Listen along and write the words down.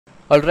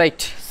All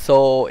right, so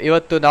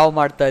ಇವತ್ತು ನಾವು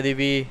ಮಾಡ್ತಾ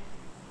ಇದ್ದೀವಿ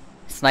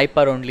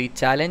ಸ್ನೈಪರ್ ಓನ್ಲಿ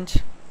ಚಾಲೆಂಜ್.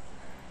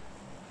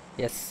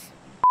 ಎಸ್,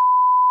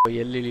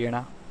 ಎಲ್ಲಿ ಇಳಿಯೋಣ?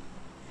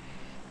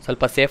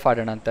 ಸ್ವಲ್ಪ ಸೇಫ್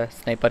ಆಡೋಣ ಅಂತ,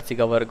 ಸ್ನೈಪರ್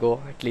ಸಿಗೋವರೆಗೂ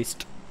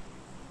ಅಟ್ಲೀಸ್ಟ್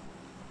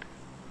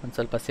ಒಂದು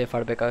ಸ್ವಲ್ಪ ಸೇಫ್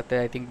ಆಡಬೇಕಾಗುತ್ತೆ.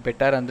 ಐ ಥಿಂಕ್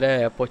ಬೆಟರ್ ಅಂದರೆ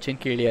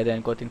ಪೊಚಿನ್ಕಿ ಇಳಿಯೋದೆ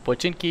ಅನ್ಕೋತೀನಿ.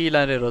 ಪೊಚಿನ್ಕಿ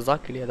ಇಲ್ಲಾಂದರೆ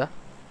ರೊಜಾಕ್ ಇಳಿಯೋದಾ,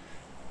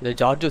 ಇದು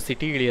ಜಾರ್ಜು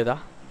ಸಿಟಿ ಇಳಿಯೋದಾ?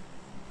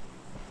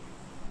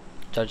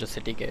 ಜಾರ್ಜು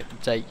ಸಿಟಿಗೆ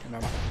ಜೈ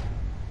ನೋಡ.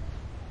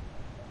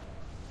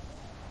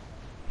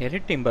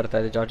 ಎರಡು ಟೀಮ್ ಬರ್ತಾ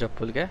ಇದೆ ಜಾರ್ಜ್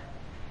ಪೂಲ್ಗೆ,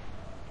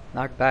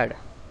 ನಾಟ್ ಬ್ಯಾಡ್.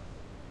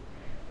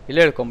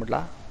 ಇಲ್ಲೇ ಹೇಳ್ಕೊಂಬಿಡ್ಲಾ?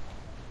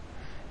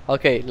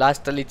 ಓಕೆ,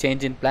 ಲಾಸ್ಟಲ್ಲಿ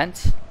ಚೇಂಜ್ ಇನ್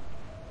ಪ್ಲ್ಯಾನ್ಸ್.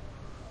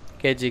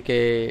 KGK.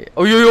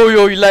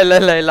 ಅಯ್ಯೋಯ್ಯೋ, ಇಲ್ಲ ಇಲ್ಲ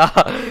ಇಲ್ಲ ಇಲ್ಲ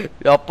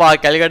ಅಪ್ಪ,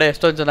 ಕೆಳಗಡೆ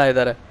ಎಷ್ಟೊಂದು ಜನ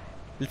ಇದ್ದಾರೆ.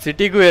 ಇಲ್ಲಿ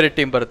ಸಿಟಿಗೂ ಎರಡು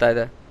ಟೀಮ್ ಬರ್ತಾ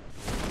ಇದೆ.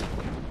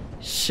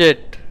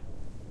 ಶಿಟ್,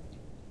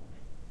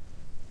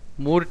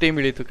 3 ಟೀಮ್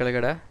ಇಳೀತು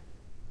ಕೆಳಗಡೆ.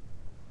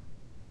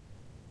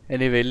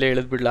 ನೀವು ಎಲ್ಲೇ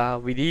ಇಳಿದ್ಬಿಡ್ಲಾ?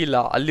 ವಿಧಿ ಇಲ್ಲ,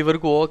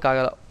 ಅಲ್ಲಿವರೆಗೂ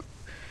ಹೋಗೋಕ್ಕಾಗಲ್ಲ.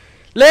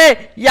 ಲೇ,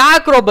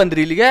 ಯಾಕ್ರೋ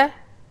ಬಂದ್ರಿ ಇಲ್ಲಿಗೆ?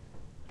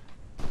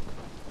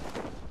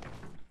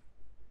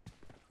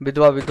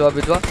 ಬಿದ್ವಾ ಬಿದ್ವಾ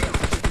ಬಿದ್ವಾ,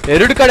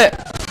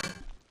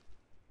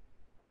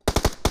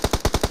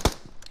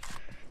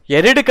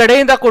 ಎರಡು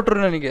ಕಡೆಯಿಂದ ಕೊಟ್ರು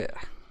ನನಗೆ.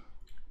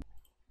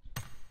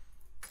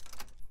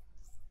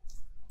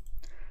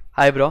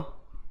 ಹಾಯ್ ಬ್ರೋ,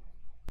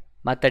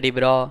 ಮಾತಾಡಿ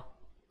ಬ್ರೋ,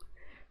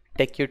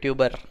 ಟೆಕ್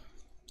ಯೂಟ್ಯೂಬರ್.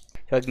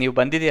 ಇವಾಗ ನೀವು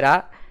ಬಂದಿದ್ದೀರಾ,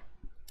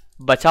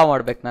 ಬಚಾವ್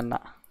ಮಾಡ್ಬೇಕು ನನ್ನ.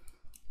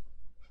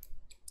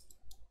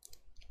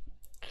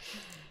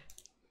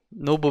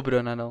 ನೂಬು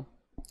ಬ್ರೋ, ನಾನು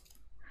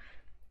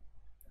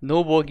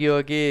ನೂಬ್ ಹೋಗಿ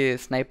ಹೋಗಿ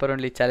ಸ್ನೈಪರ್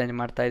ಓನ್ಲಿ ಚಾಲೆಂಜ್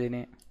ಮಾಡ್ತಾ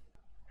ಇದ್ದೀನಿ.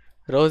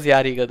 ರೋಸ್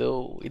ಯಾರಿಗದು?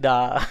 ಇದಾ?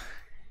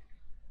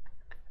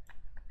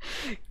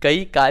 ಕೈ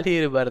ಖಾಲಿ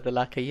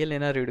ಇರಬಾರ್ದಲ್ಲ, ಕೈಯಲ್ಲಿ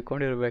ಏನಾದ್ರು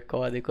ಹಿಡ್ಕೊಂಡಿರ್ಬೇಕು,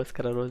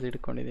 ಅದಕ್ಕೋಸ್ಕರ ರೋಸ್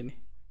ಹಿಡ್ಕೊಂಡಿದ್ದೀನಿ.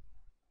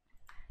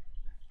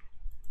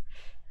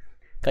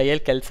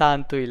 ಕೈಯಲ್ಲಿ ಕೆಲಸ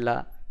ಅಂತೂ ಇಲ್ಲ,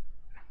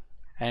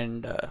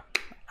 ಆ್ಯಂಡ್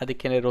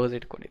ಅದಕ್ಕೇ ರೋಸ್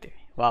ಇಟ್ಕೊಂಡಿದ್ದೀವಿ.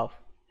 ವಾವ್,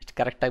 ಇಷ್ಟು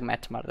ಕರೆಕ್ಟಾಗಿ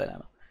ಮ್ಯಾಚ್ ಮಾಡಿದೆ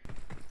ನಾನು.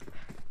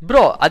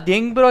 ಬ್ರೋ, ಅದು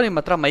ಹೆಂಗೆ ಬ್ರೋ ನಿಮ್ಮ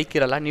ಹತ್ರ ಮೈಕ್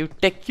ಇರಲ್ಲ? ನೀವು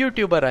ಟೆಕ್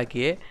ಯೂಟ್ಯೂಬರ್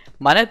ಆಗಿ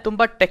ಮನೆ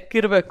ತುಂಬ ಟೆಕ್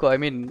ಇರಬೇಕು, ಐ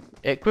ಮೀನ್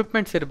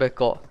ಎಕ್ವಿಪ್ಮೆಂಟ್ಸ್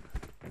ಇರಬೇಕು.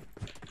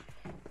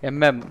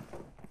 MM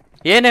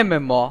ಏನು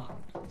MM?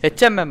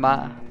 HMM?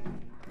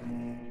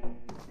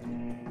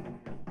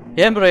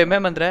 ಏನು ಬ್ರೋ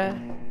MM ಅಂದರೆ?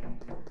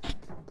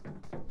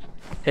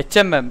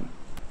 HMM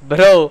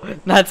ಬ್ರೋ,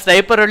 ನಾನು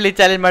ಸ್ನೈಪರ್ ಓನ್ಲಿ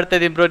ಚಾಲೆಂಜ್ ಮಾಡ್ತಾ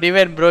ಇದ್ದೀನಿ ಬ್ರೋ.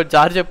 ನೀವೇನು ಬ್ರೋ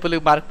ಜಾರ್ಜ್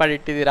ಪುಲಿಗೆ ಮಾರ್ಕ್ ಮಾಡಿ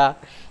ಇಟ್ಟಿದ್ದೀರಾ?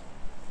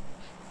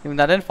 ನೀವು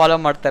ನನ್ನೇನು ಫಾಲೋ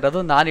ಮಾಡ್ತಾ ಇರೋದು,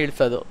 ನಾನು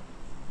ಇಳಿಸೋದು.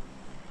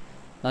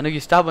 ನನಗೆ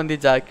ಇಷ್ಟ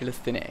ಬಂದಿದ್ದ ಜಾಗ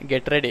ಇಳಿಸ್ತೀನಿ.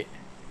 ಗೆಟ್ ರೆಡಿ,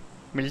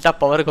 ಮಿಲ್ಟಾ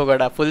ಪವರ್ಗೆ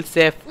ಹೋಗೋಣ, ಫುಲ್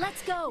ಸೇಫ್.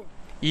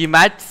 ಈ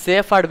ಮ್ಯಾಚ್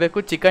ಸೇಫ್ ಆಡಬೇಕು,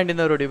 ಚಿಕನ್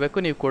ಡಿನ್ನರ್ ಹೊಡಿಬೇಕು.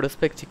 ನೀವು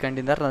ಕೊಡಿಸ್ಬೇಕು ಚಿಕನ್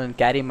ಡಿನ್ನರ್, ನನ್ನ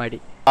ಕ್ಯಾರಿ ಮಾಡಿ.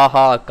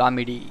 ಆಹಾ,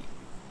 ಕಾಮಿಡಿ.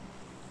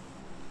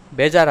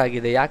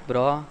 ಬೇಜಾರಾಗಿದೆ, ಯಾಕೆ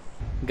ಬ್ರೋ?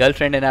 ಗರ್ಲ್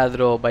ಫ್ರೆಂಡ್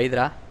ಏನಾದರೂ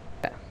ಬೈದ್ರಾ?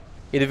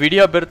 ಇದು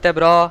ವಿಡಿಯೋ ಬರುತ್ತೆ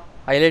ಬ್ರೋ,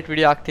 ಹೈಲೈಟ್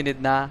ವಿಡಿಯೋ ಹಾಕ್ತೀನಿ,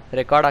 ಇದನ್ನ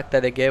ರೆಕಾರ್ಡ್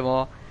ಆಗ್ತಾಯಿದೆ ಗೇಮು.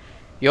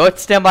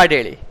 ಯೋಚನೆ ಮಾಡಿ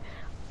ಹೇಳಿ,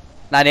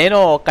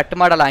 ನಾನೇನೋ ಕಟ್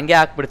ಮಾಡಲ್ಲ, ಹಂಗೆ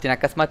ಹಾಕ್ಬಿಡ್ತೀನಿ.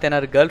 ಅಕಸ್ಮಾತ್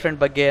ಏನಾದ್ರು ಗರ್ಲ್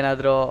ಫ್ರೆಂಡ್ ಬಗ್ಗೆ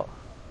ಏನಾದರೂ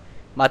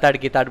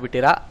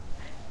ಗೀತಾಡ್ಬಿಟ್ಟಿರಾ,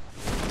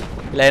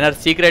 ಇಲ್ಲ ಏನಾದ್ರು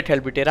ಸೀಕ್ರೆಟ್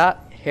ಹೇಳ್ಬಿಟ್ಟಿರಾ,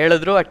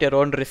 ಹೇಳಿದ್ರು ಅಟ್ ಯುವರ್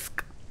ಓನ್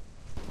ರಿಸ್ಕ್.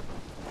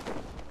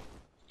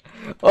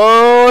 ಓ,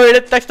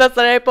 ಹಿಡಿದ ತಕ್ಷಣ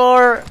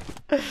ಸ್ನೈಪರ್,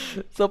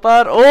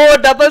 ಸೂಪರ್. ಓ,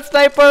 ಡಬಲ್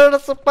ಸ್ನೈಪರ್,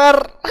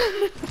 ಸೂಪರ್.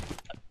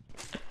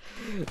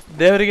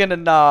 ದೇವರಿಗೆ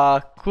ನನ್ನ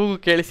ಕೂಗು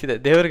ಕೇಳಿಸಿದೆ,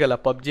 ದೇವ್ರಿಗಲ್ಲ,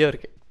 ಪಬ್ಜಿ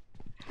ಅವ್ರಿಗೆ.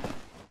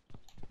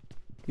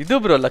 ಇದು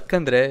ಬ್ರೋ ಲಕ್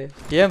ಅಂದರೆ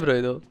ಏನ್ ಬ್ರೋ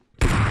ಇದು?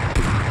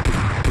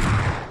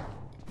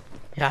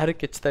 ಯಾರು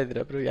ಕೆಚ್ತಾ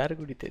ಇದ್ದೀರಾ ಬ್ರೋ? ಯಾರು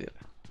ಕುಡಿತಾ ಇದ್ದೀರಾ?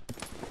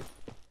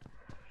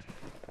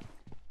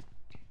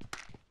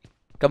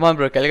 ಕಮಾನ್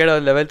ಬ್ರೋ, ಕೆಳಗಡೆ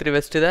ಒಂದು ಲೆವೆಲ್ 3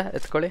 ವೆಸ್ಟ್ ಇದೆ,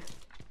 ಎತ್ಕೊಳ್ಳಿ,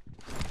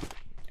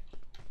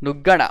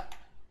 ನುಗ್ಗಣ.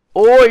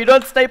 ಓ,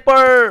 ಇದೊಂದು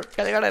ಸ್ನೈಪರ್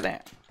ಕೆಳಗಡೆನೆ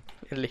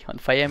ಇರಲಿ.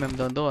 ಒಂದು 5mm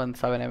ಒಂದು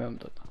 7mm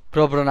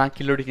ಬ್ರೋ. ನಾನು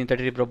ಕಿಲ್ ಹೊಡಿತೀನಿ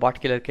ತಡೀರಿ ಬ್ರೋ, ಬಾಟ್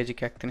ಕಿಲ್ಲರ್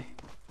KGK ಹಾಕ್ತೀನಿ.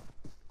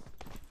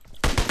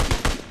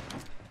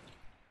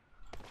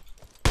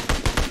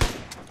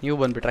 ನೀವು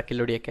ಬಂದುಬಿಟ್ರಾ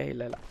ಕಿಲ್ ಹೊಡಿಯೋಕ್ಕೆ?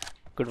 ಇಲ್ಲ ಇಲ್ಲ,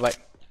 good bye.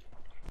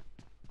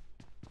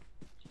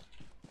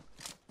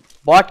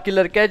 Bot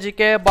killer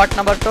KGK, bot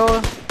number 2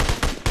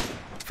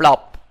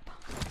 flap.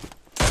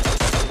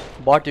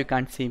 Bot you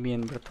can't C me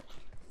ಅಂದ್ಬಿಡ್ತು.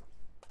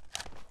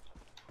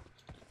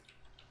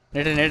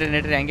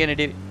 ನಡೀರಿ ಹಂಗೆ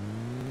ನಡೀರಿ.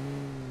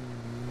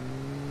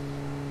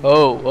 ಓ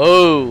ಓ,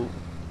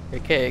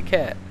 ಏಕೆ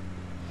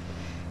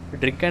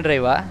ಡ್ರಿಂಕ್ ಆ್ಯಂಡ್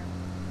ಡ್ರೈವಾ?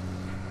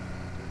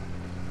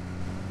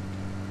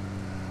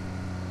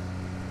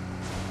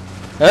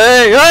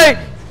 ಏಯ್,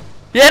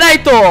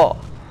 ಏನಾಯ್ತು?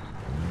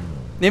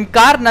 ನಿಮ್ಮ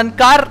ಕಾರ್ ನನ್ನ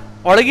ಕಾರ್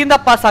ಒಳಗಿಂದ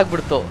ಪಾಸ್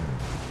ಆಗ್ಬಿಡ್ತು.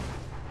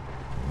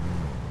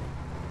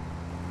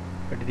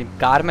 ನಿಮ್ಮ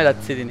ಕಾರ್ ಮೇಲೆ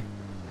ಹತ್ಸಿದ್ದೀನಿ.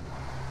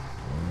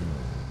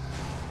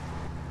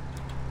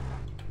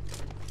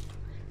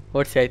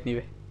 ಓಡಿಸಿ ಆಯ್ತು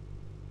ನೀವೇ.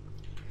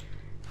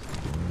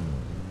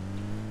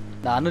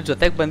 ನಾನು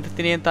ಜೊತೆಗೆ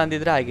ಬಂದಿರ್ತೀನಿ ಅಂತ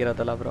ಅಂದಿದ್ರೆ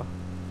ಆಗಿರೋದಲ್ಲ ಬ್ರೋ.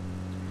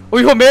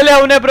 ಅಯ್ಯೋ, ಮೇಲೆ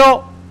ಅವನೇ ಬ್ರೋ.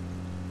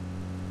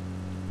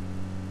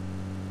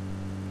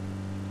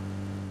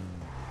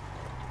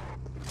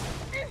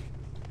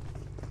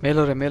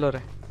 ಮೇಲೋರೆ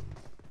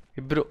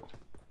ಇಬ್ರು.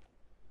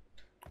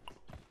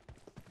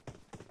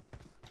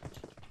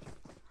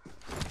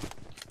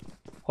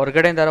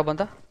 ಹೊರಗಡೆಯಿಂದ ಯಾರೋ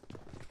ಬಂದ.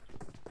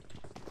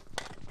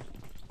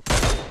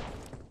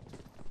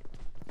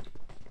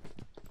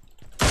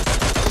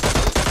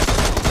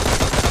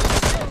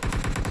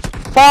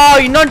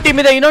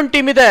 ಇನ್ನೊಂದು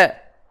ಟೀಮ್ ಇದೆ.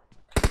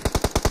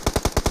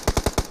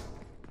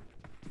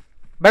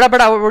 ಬೇಡ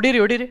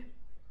ಹೊಡೀರಿ.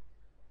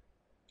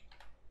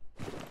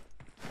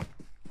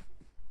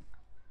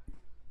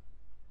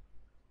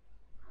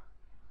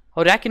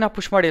 ಅವ್ರು ಯಾಕಿನ್ನ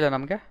ಪುಷ್ ಮಾಡಿಲ್ಲ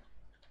ನಮಗೆ?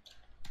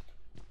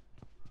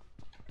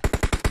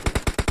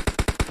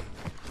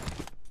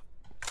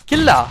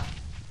 ಕಿಲ್ಲ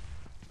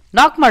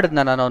ನಾಕ್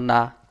ಮಾಡಿದ್ನ ನಾನು ಅವನ್ನ?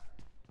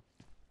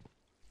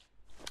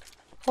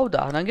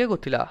 ಹೌದಾ, ನನಗೆ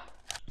ಗೊತ್ತಿಲ್ಲ.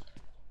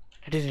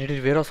 ನಡೀರಿ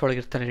ವೇರ್ ಹೌಸ್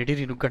ಒಳಗಿರ್ತಾನೆ,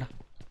 ನಡೀರಿ ನುಗ್ಗಣ.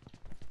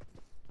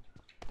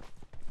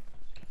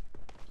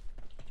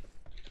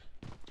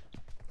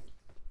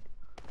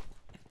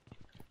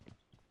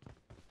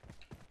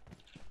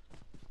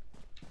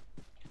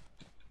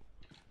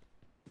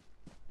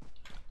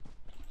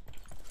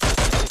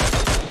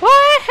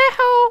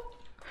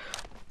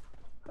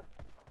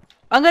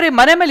 ಹಂಗಾರೆ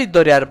ಮನೆ ಮೇಲೆ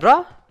ಇದ್ದವ್ರು ಯಾರು ಬ್ರೋ?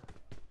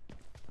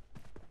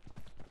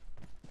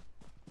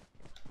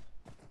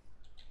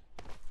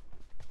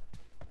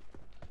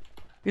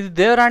 ಇದು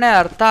ದೇವರಾಣೆ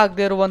ಅರ್ಥ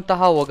ಆಗದೆ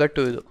ಇರುವಂತಹ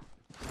ಒಗಟು ಇದು.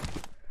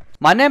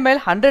 ಮನೆ ಮೇಲೆ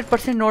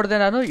 100% ನೋಡಿದೆ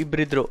ನಾನು,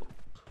 ಇಬ್ಬರಿದ್ರು.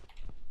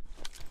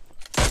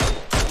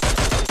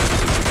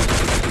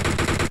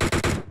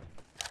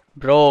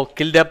 ಬ್ರೋ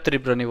ಕಿಲ್ದೆ ಹಾಕ್ತೀರಿ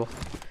ಬ್ರೋ ನೀವು.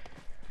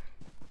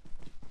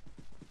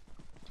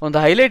 ಒಂದು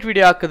ಹೈಲೈಟ್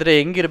ವಿಡಿಯೋ ಹಾಕಿದ್ರೆ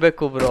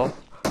ಹೆಂಗಿರ್ಬೇಕು ಬ್ರೋ?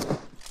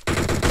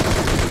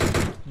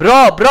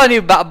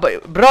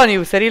 ಬ್ರೋ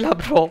ನೀವು ಸರಿ ಇಲ್ಲ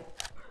ಬ್ರೋ.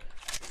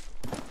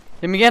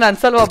 ನಿಮ್ಗೇನು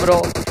ಅನ್ಸಲ್ವಾ ಬ್ರೋ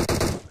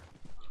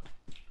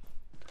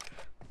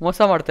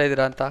ಮೋಸ ಮಾಡ್ತಾ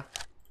ಇದ್ದೀರಾ ಅಂತ?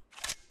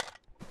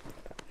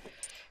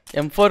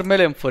 M4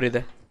 ಮೇಲೆ M4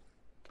 ಇದೆ,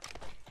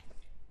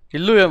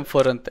 ಇಲ್ಲೂ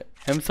M4 ಅಂತೆ,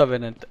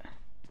 M7 ಅಂತೆ.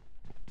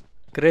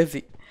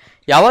 ಕ್ರೇಜಿ.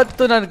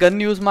 ಯಾವತ್ತು ನಾನು ಗನ್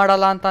ಯೂಸ್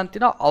ಮಾಡಲ್ಲ ಅಂತ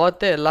ಅಂತೀನೋ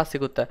ಅವತ್ತೇ ಎಲ್ಲ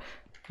ಸಿಗುತ್ತೆ.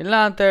 ಇಲ್ಲ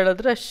ಅಂತ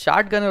ಹೇಳಿದ್ರೆ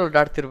ಶಾರ್ಟ್ ಗನ್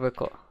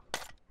ಓಡಾಡ್ತಿರ್ಬೇಕು.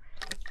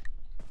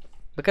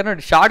 ಬೇಕಾದ್ರೆ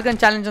ನೋಡಿ, ಶಾರ್ಟ್ ಗನ್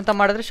ಚಾಲೆಂಜ್ ಅಂತ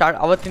ಮಾಡಿದ್ರೆ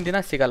ಅವತ್ತಿನ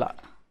ದಿನ ಸಿಗಲ್ಲ.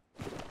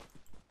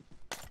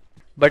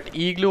 ಬಟ್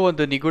ಈಗಲೂ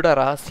ಒಂದು ನಿಗೂಢ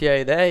ರಹಸ್ಯ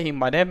ಇದೆ. ಈ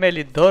ಮನೆ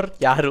ಮೇಲಿದ್ದವ್ರು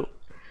ಯಾರು?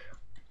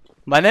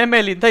 ಮನೆ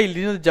ಮೇಲಿಂದ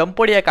ಇಲ್ಲಿ ಜಂಪ್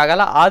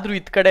ಹೊಡಿಯೋಕ್ಕಾಗಲ್ಲ, ಆದರೂ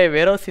ಇದ್ ಕಡೆ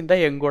ವೇರ್ಹೌಸಿಂದ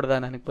ಹೆಂಗೆ ಹೊಡ್ದ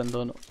ನನಗೆ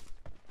ಬಂದವನು.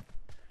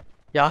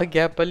 ಯಾವ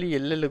ಗ್ಯಾಪಲ್ಲಿ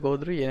ಎಲ್ಲೆಲ್ಲಿಗೆ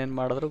ಹೋದ್ರು ಏನೇನು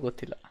ಮಾಡಿದ್ರು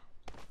ಗೊತ್ತಿಲ್ಲ.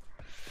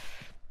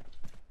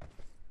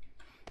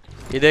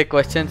 ಇದೇ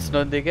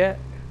ಕ್ವೆಶ್ಚನ್ಸ್ನೊಂದಿಗೆ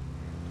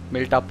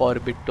ಮಿಲ್ಟಾ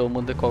ಪವರ್ ಬಿಟ್ಟು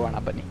ಮುಂದಕ್ಕೆ ಹೋಗೋಣ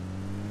ಬನ್ನಿ.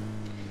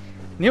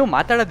 ನೀವು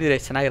ಮಾತಾಡೋದಿದ್ರೆ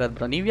ಚೆನ್ನಾಗಿರೋದು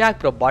ಬ್ರೋ. ನೀವು ಯಾಕೆ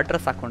ಬ್ರೋ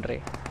ಬಾರ್ಡ್ರಸ್ ಹಾಕೊಂಡ್ರಿ?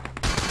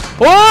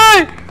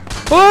 ಓಯ್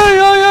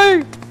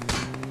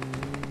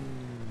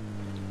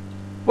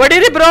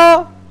ಹೊಡೀರಿ ಬ್ರೋ.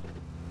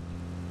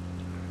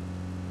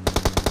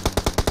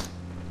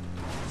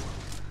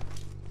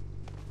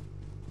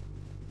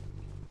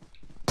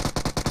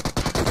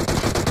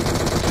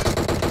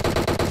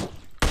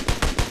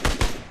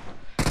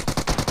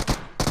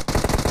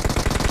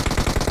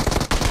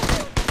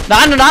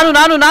 ನಾನು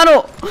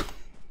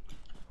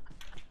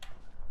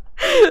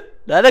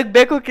ನನಗೆ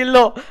ಬೇಕು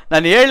ಕಿಲ್ಲು.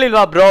 ನಾನು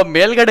ಹೇಳಿಲ್ವಾ ಬ್ರೋ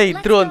ಮೇಲ್ಗಡೆ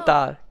ಇದ್ರು ಅಂತ?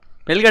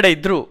 ಮೇಲ್ಗಡೆ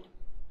ಇದ್ರು.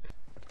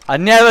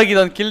 ಅನ್ಯಾಯವಾಗಿ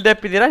ಇದೊಂದು ಕಿಲ್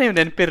ದೆಪ್ಪಿದ್ದೀರಾ ನೀವು,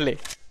 ನೆನಪಿರ್ಲಿ.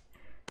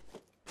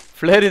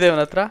 ಫ್ಲೇರ್ ಇದೆ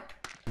ಅವನ ಹತ್ರ.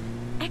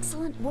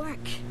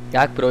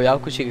 ಯಾಕೆ ಬ್ರೋ, ಯಾವ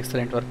ಖುಷಿಗೆ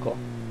ಎಕ್ಸಲೆಂಟ್ ವರ್ಕು?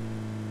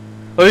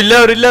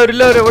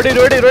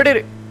 ಇಲ್ಲವ್ರು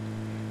ಹೊಡೀರಿ.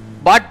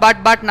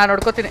 ಬಾಟ್ ನಾನು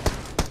ಹೊಡ್ಕೋತೀನಿ.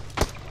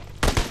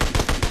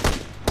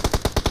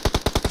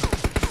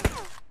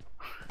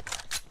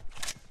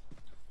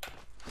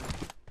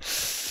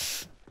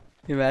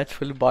 ಈ ಮ್ಯಾಚ್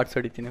ಫುಲ್ ಬಾಟ್ಸ್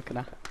ಹೊಡಿತೀನಿ.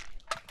 ಓಕೆನಾ,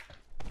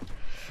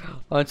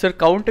 ಒಂಚೂರು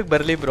ಕೌಂಟಿಗೆ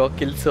ಬರಲಿ ಬ್ರೋ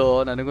ಕಿಲ್ಸು.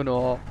 ನನಗೂ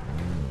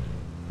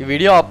ಈ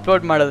ವಿಡಿಯೋ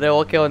ಅಪ್ಲೋಡ್ ಮಾಡಿದ್ರೆ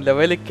ಓಕೆ ಒಂದು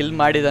ಲೆವೆಲಿಗೆ ಕಿಲ್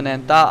ಮಾಡಿದ್ದಾನೆ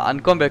ಅಂತ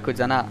ಅನ್ಕೊಬೇಕು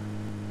ಜನ.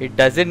 ಇಟ್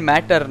ಡಸಂಟ್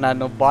ಮ್ಯಾಟರ್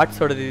ನಾನು ಬಾಟ್ಸ್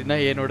ಹೊಡೆದಿದ್ದೀನ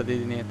ಏನು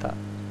ಹೊಡೆದಿದ್ದೀನಿ ಅಂತ.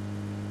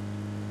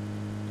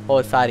 ಓ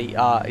ಸಾರಿ,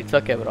 ಇಟ್ಸ್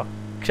ಓಕೆ ಬ್ರೋ,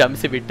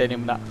 ಕ್ಷಮಿಸಿ ಬಿಟ್ಟೆ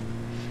ನಿಮ್ಮನ್ನ.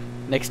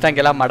 ನೆಕ್ಸ್ಟ್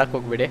ಹಂಗೆಲ್ಲ ಮಾಡಕ್ಕೆ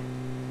ಹೋಗ್ಬಿಡಿ.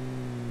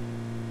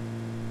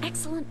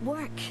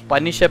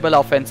 ಪನಿಷಬಲ್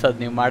ಆಫೆನ್ಸ್ ಅದು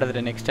ನೀವು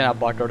ಮಾಡಿದ್ರೆ, ನೆಕ್ಸ್ಟ್ ಟೈಮ್ ಆ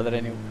ಬಾಟ್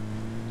ಹೊಡೆದ್ರೆ ನೀವು.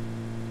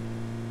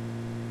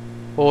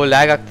 ಓ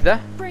ಲ್ಯಾಗ್ ಆಗ್ತಿದೆ.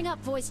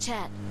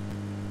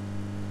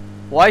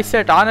 ವಾಯ್ಸ್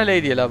ಸೆಟ್ ಆನಲ್ಲೇ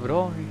ಇದೆಯಲ್ಲ ಬ್ರೋ.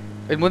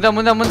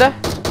 ಮುಂದೆ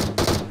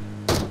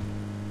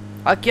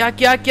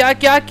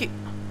ಹಾಕಿ.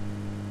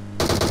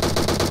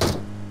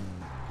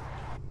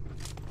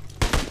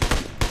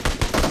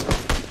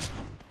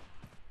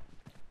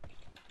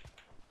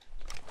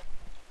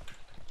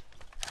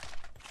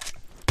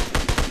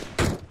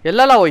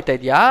 ಎಲ್ಲೆಲ್ಲ ಹೋಯ್ತಾ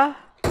ಇದೆಯಾ?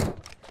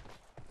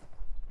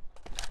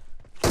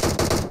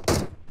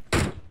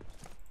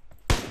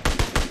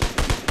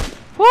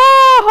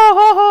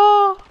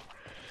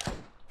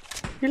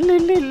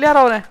 ಇಲ್ಲಿ ಯಾರ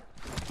ಅವನೇ?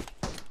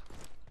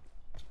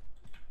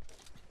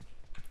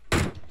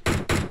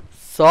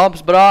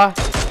 ಸಾಬ್ಸ್ ಬ್ರೋ,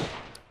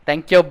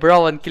 ಥ್ಯಾಂಕ್ ಯು ಬ್ರೋ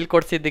ಒಂದು ಕಿಲ್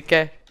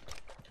ಕೊಡ್ಸಿದ್ದಕ್ಕೆ.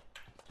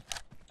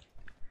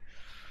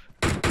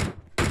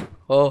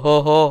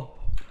 ಓಹೋ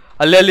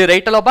ಅಲ್ಲಿ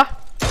ರೈಟಲ್ಲ ಒಬ್ಬ.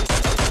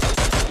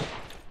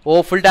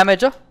 ಓ ಫುಲ್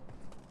ಡ್ಯಾಮೇಜು.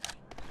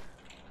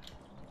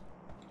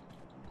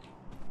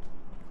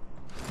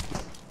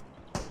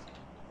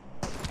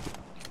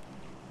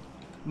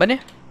 ಬನ್ನಿ.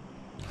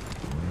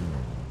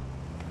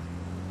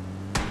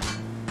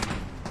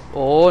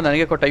 ಓ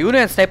ನನಗೆ ಕೊಟ್ಟ. ಇವನು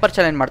ಏನು ಸ್ನೈಪರ್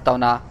ಚಾಲೆಂಜ್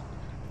ಮಾಡ್ತಾವನಾ?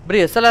 ಬರೀ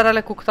SLR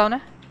ಅಲ್ಲೇ ಕುಕ್ತಾವನೆ.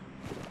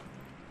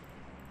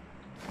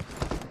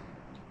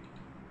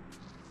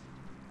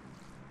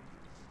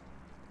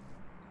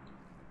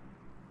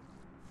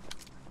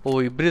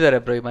 ಓ ಇಬ್ಬರಿದ್ದಾರೆ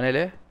ಬ್ರೋ ಈ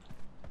ಮನೇಲಿ.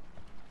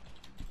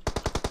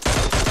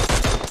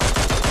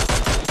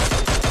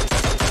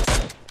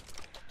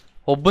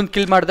 ಒಬ್ಬನ್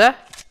ಕಿಲ್ ಮಾಡ್ದೆ.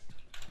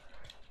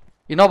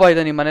 ಇನ್ನೊಬ್ಬ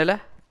ಇದೆ ನಿಮ್ಮ ಮನೇಲೆ.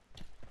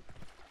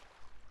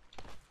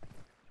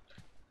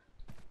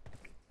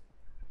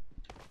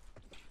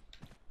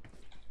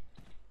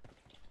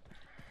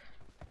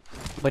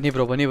 ಬನ್ನಿ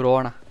ಬ್ರೋ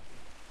ಹೋಗೋಣ.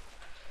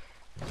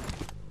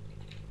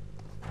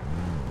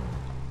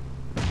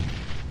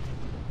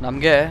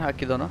 ನಮಗೆ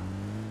ಹಾಕಿದವನು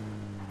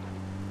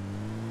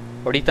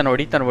ಹೊಡಿತಾನೆ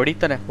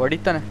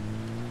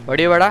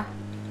ಹೊಡಿಬೇಡ.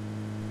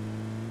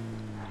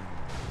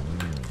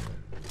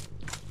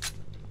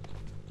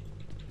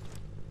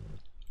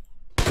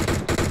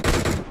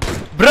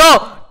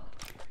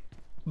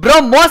 ಬ್ರೋ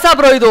ಮೋಸ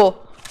ಬ್ರೋ ಇದು.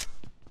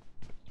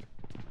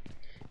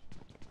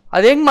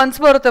 ಅದು ಹೆಂಗ್ ಮನ್ಸು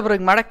ಬರುತ್ತೆ ಬ್ರೋ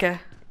ಹಿಂಗೆ ಮಾಡಕ್ಕೆ?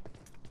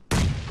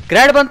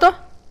 ಗ್ರೇಡ್ ಬಂತು.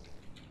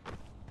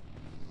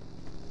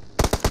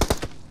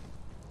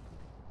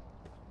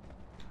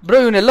 ಬ್ರೋ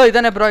ಇವನೆಲ್ಲೋ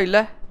ಇದ್ದಾನೆ ಬ್ರೋ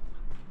ಇಲ್ಲೇ.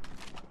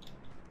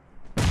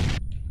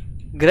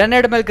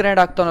 ಗ್ರೆನೇಡ್ ಮೇಲೆ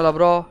ಗ್ರೆನೇಡ್ ಆಗ್ತಾನಲ್ಲ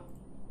ಬ್ರೋ.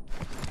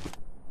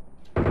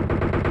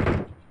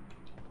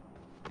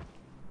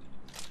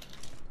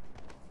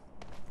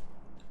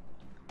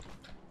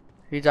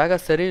 ಈ ಜಾಗ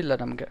ಸರಿ ಇಲ್ಲ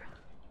ನಮಗೆ.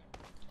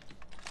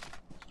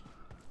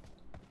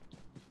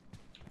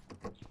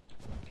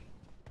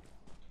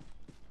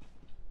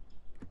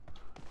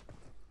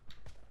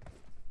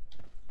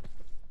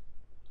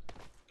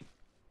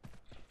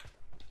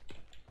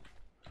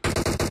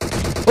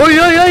 ಓಯ್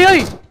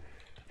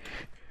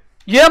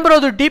ಏನ್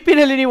ಬರೋದು ಡಿ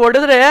ಪಿನಲ್ಲಿ ನೀವು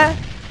ಹೊಡೆದ್ರೆ?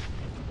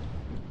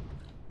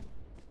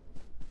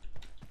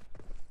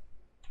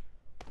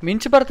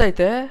 ಮಿಂಚು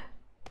ಬರ್ತೈತೆ.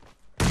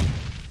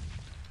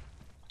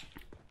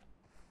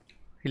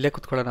 ಇಲ್ಲೇ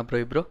ಕುತ್ಕೊಳ್ಳೋಣ ಬ್ರೋ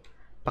ಇಬ್ರು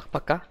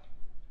ಪಕ್ಕ.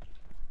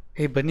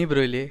 ಬನ್ನಿ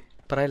ಬ್ರೋ ಇಲ್ಲಿ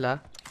ಪರವಾಗಿಲ್ಲ,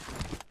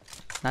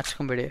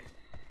 ನಾಚ್ಕೊಂಬೇಡಿ.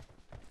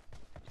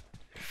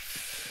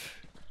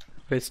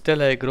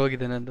 ಬೆಸ್ಟೆಲ್ಲ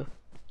ಎಗ್ರೋಗಿದೆ ನಂದು.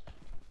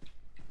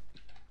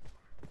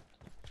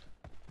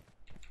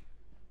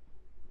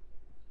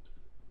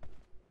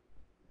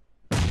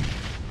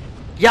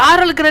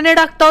 ಯಾರಲ್ಲಿ ಗ್ರೆನೇಡ್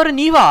ಹಾಕ್ತಾವ್ರೆ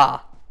ನೀವಾ?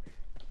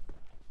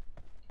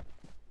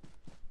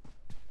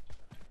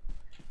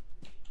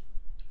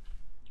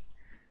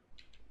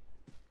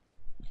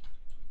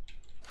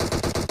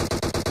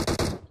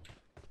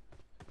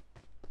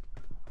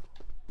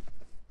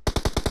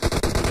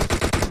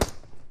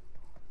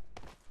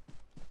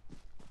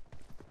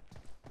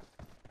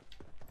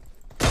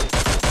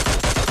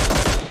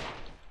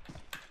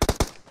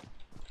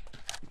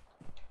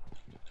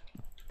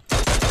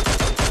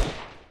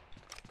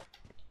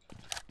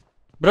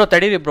 ಬ್ರೋ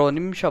ತಡೀರಿ ಬ್ರೋ,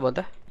 ನಿಮಿಷ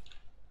ಬಂದೆ.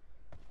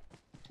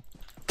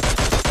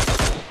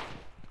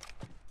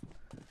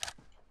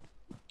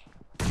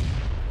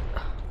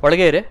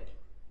 ಒಳಗೆ ಇರಿ.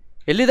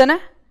 ಎಲ್ಲಿದ್ದಾನೆ?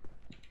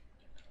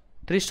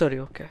 3 ಸ್ಟೋರಿ.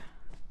 ಓಕೆ.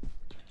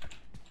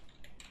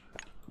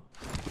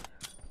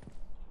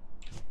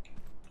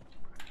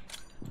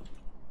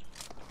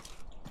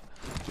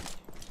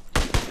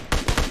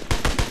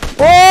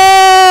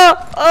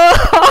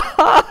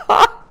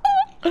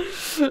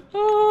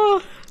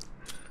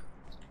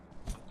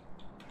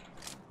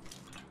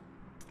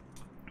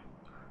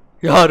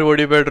 ಯಾರು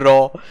ಹೊಡಿಬೇಡ್ರೋ,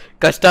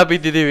 ಕಷ್ಟ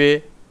ಬಿದ್ದಿದ್ದೀವಿ,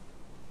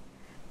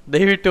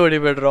 ದಯವಿಟ್ಟು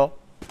ಹೊಡಿಬೇಡ್ರೋ.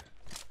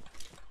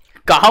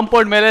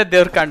 ಕಾಂಪೌಂಡ್ ಮೇಲೆ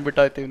ದೇವ್ರು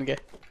ಕಾಣ್ಬಿಟ್ಟೋಯ್ತು ಇವನಿಗೆ.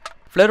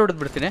 ಫ್ಲೇರ್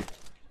ಹೊಡೆದ್ಬಿಡ್ತೀನಿ.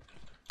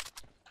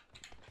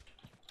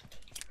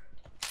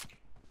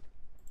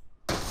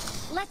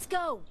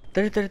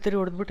 ತಡಿ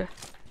ಹೊಡೆದ್ಬಿಟ್ಟೆ.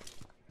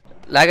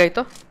 ಲ್ಯಾಗ್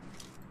ಆಯ್ತು.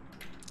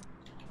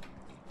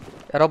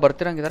 ಯಾರೋ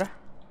ಬರ್ತಿರಂಗಿದಾರ.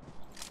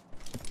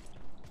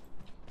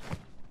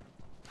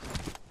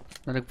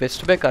 ನನಗೆ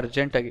ವೆಸ್ಟ್ ಬೇಕು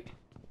ಅರ್ಜೆಂಟಾಗಿ.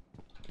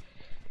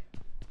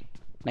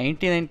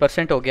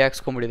 99% ಹೋಗಿ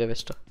ಹಾಕ್ಸ್ಕೊಂಬಿಟ್ಟಿದೆ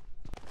ವೆಸ್ಟ್.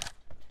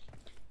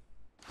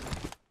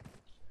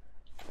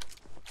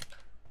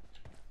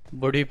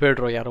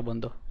 ಬಡಿಬೇಡ್ರೋ ಯಾರೋ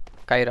ಬಂದು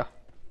ಕಾಯಿರ.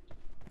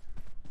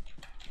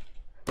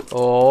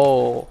 ಓ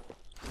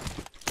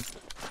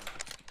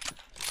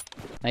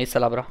ನೈಸ್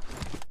ಅಲ್ಲ ಬ್ರೋ.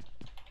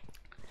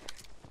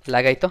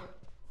 ಲ್ಯಾಗ್ ಆಯ್ತು.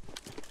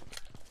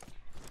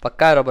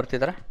 ಪಕ್ಕ ಯಾರೋ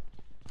ಬರ್ತಿದಾರೆ.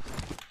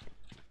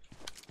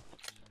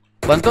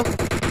 ಬಂತು.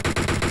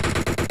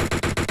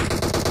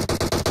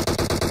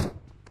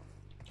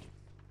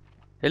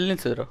 ಎಲ್ಲಿ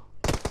ನಿಲ್ಸಿದ್ರು?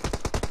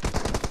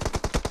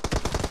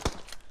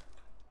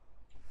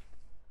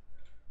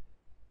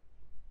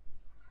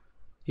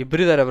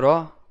 ಇಬ್ಬರಿದ್ದಾರೆ ಬ್ರೋ.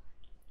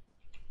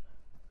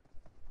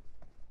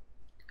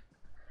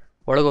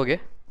 ಒಳಗೋಗಿ.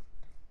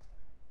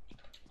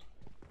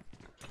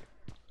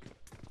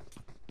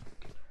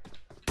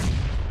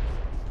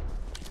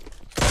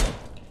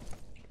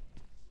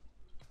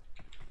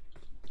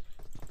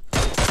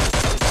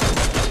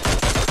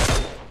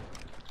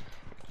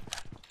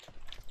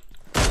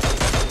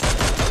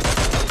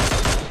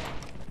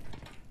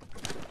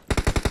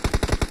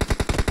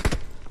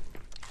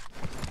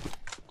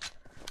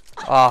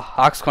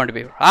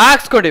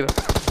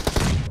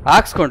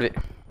 ಹಾಕ್ಸ್ಕೊಂಡ್ವಿ.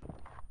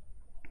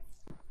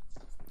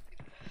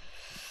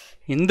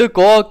 ಹಿಂದಕ್ಕೆ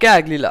ಹೋಗೋಕ್ಕೆ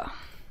ಆಗಲಿಲ್ಲ.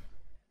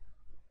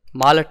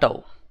 ಮಾಲಟವ್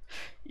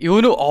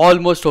ಇವನು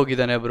ಆಲ್ಮೋಸ್ಟ್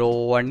ಹೋಗಿದ್ದಾನೆ ಬ್ರೋ.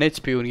 1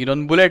 HP. ಇವನು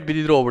ಇನ್ನೊಂದು ಬುಲೆಟ್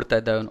ಬಿದ್ದಿದ್ರು ಹೋಗ್ಬಿಡ್ತಾ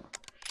ಇದ್ದ ಇವನು.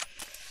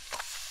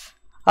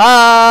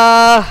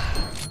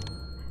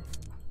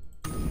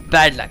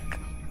 ಬ್ಯಾಡ್ ಲಕ್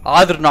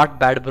ಆದ್ರೂ ನಾಟ್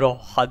ಬ್ಯಾಡ್ ಬ್ರೋ.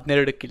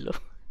 12 ಕಿಲ್ಲು,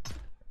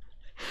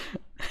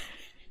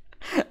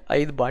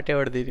 5 ಬಾಟೆ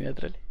ಹೊಡೆದಿದ್ದೀನಿ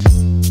ಅದರಲ್ಲಿ.